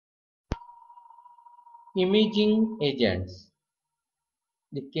Imaging agents.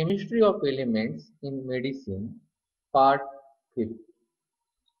 The chemistry of elements in medicine. Part 5.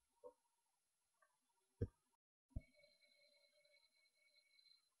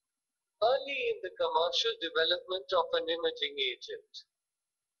 Early in the commercial development of an imaging agent,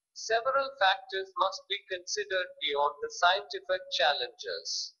 several factors must be considered beyond the scientific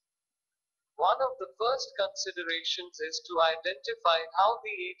challenges. One of the first considerations is to identify how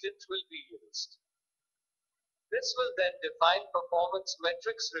the agent will be used. This will then define performance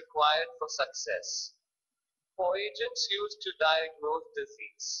metrics required for success. For agents used to diagnose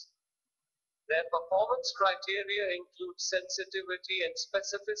disease, their performance criteria include sensitivity and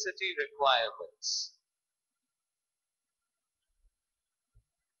specificity requirements.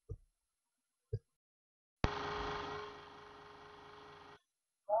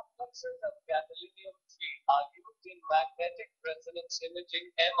 Complexes of gadolinium-3 are used in magnetic resonance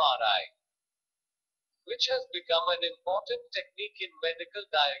imaging (MRI), which has become an important technique in medical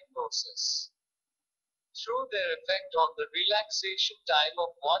diagnosis. Through their effect on the relaxation time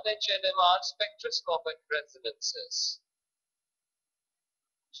of 1H-NMR spectroscopic resonances,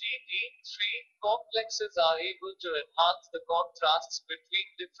 GD3 complexes are able to enhance the contrasts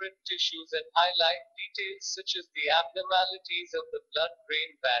between different tissues and highlight details such as the abnormalities of the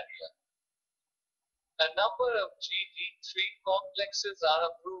blood-brain barrier. A number of GD3 complexes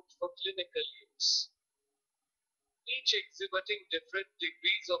are approved for clinical use, each exhibiting different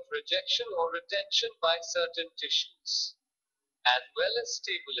degrees of rejection or retention by certain tissues, as well as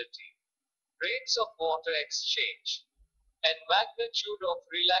stability, rates of water exchange, and magnitude of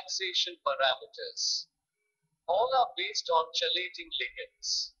relaxation parameters. All are based on chelating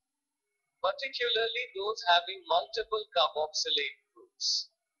ligands, particularly those having multiple carboxylate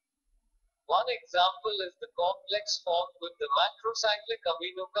groups. One example is the complex formed with the macrocyclic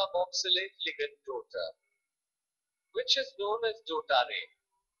aminocarboxylate ligand DOTA, which is known as DOTARA.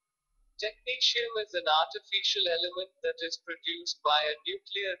 Technetium is an artificial element that is produced by a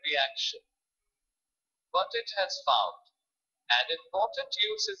nuclear reaction, but it has found an important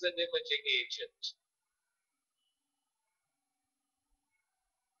use as an imaging agent.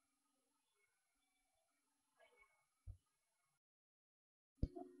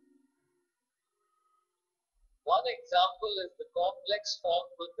 One example is the complex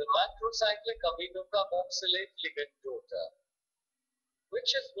formed with the macrocyclic aminocarboxylate ligand DOTA,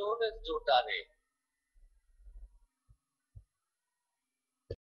 which is known as DOTARA.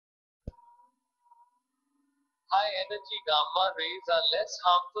 High energy gamma rays are less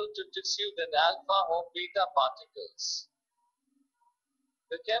harmful to tissue than alpha or beta particles.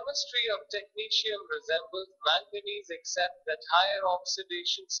 The chemistry of technetium resembles manganese except that higher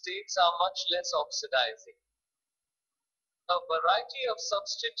oxidation states are much less oxidizing. A variety of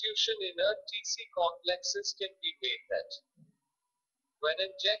substitution inert Tc complexes can be made that, when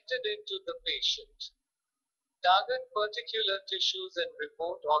injected into the patient, target particular tissues and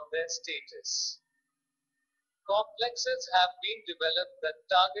report on their status. Complexes have been developed that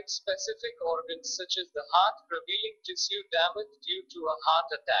target specific organs such as the heart, revealing tissue damage due to a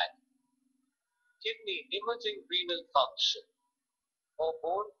heart attack, kidney, imaging renal function, or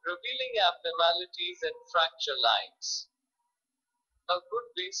bone, revealing abnormalities and fracture lines. A good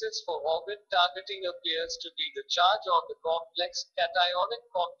basis for organ targeting appears to be the charge on the complex. Cationic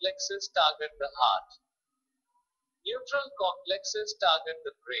complexes target the heart, neutral complexes target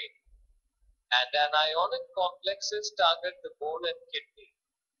the brain, and anionic complexes target the bone and kidney.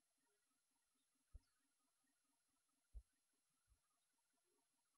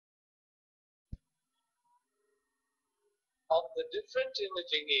 Of the different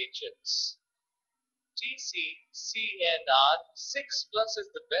imaging agents, TC-CNR6 plus is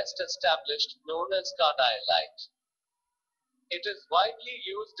the best established, known as cardiolite. It is widely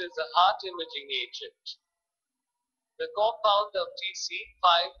used as a heart imaging agent. The compound of TC5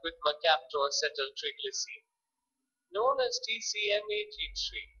 with mercaptoacetyltriglycine, known as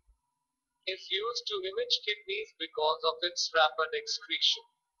TCMAT3, is used to image kidneys because of its rapid excretion.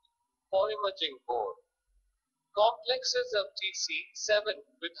 For imaging bone, complexes of TC7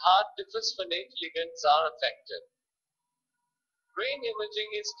 with hard biphosphonate ligands are effective. Brain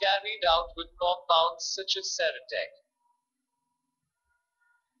imaging is carried out with compounds such as Ceratec.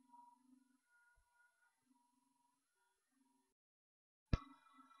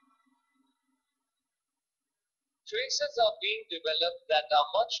 Tracers are being developed that are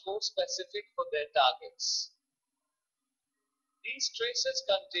much more specific for their targets. These traces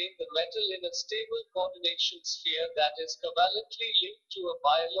contain the metal in a stable coordination sphere that is covalently linked to a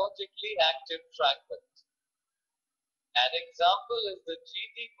biologically active fragment. An example is the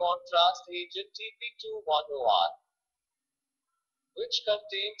GD contrast agent TP210R, which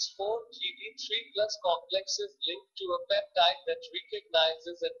contains four GD3 plus complexes linked to a peptide that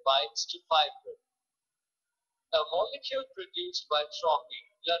recognizes and binds to fibrin, a molecule produced by trophy,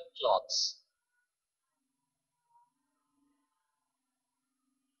 blood clots.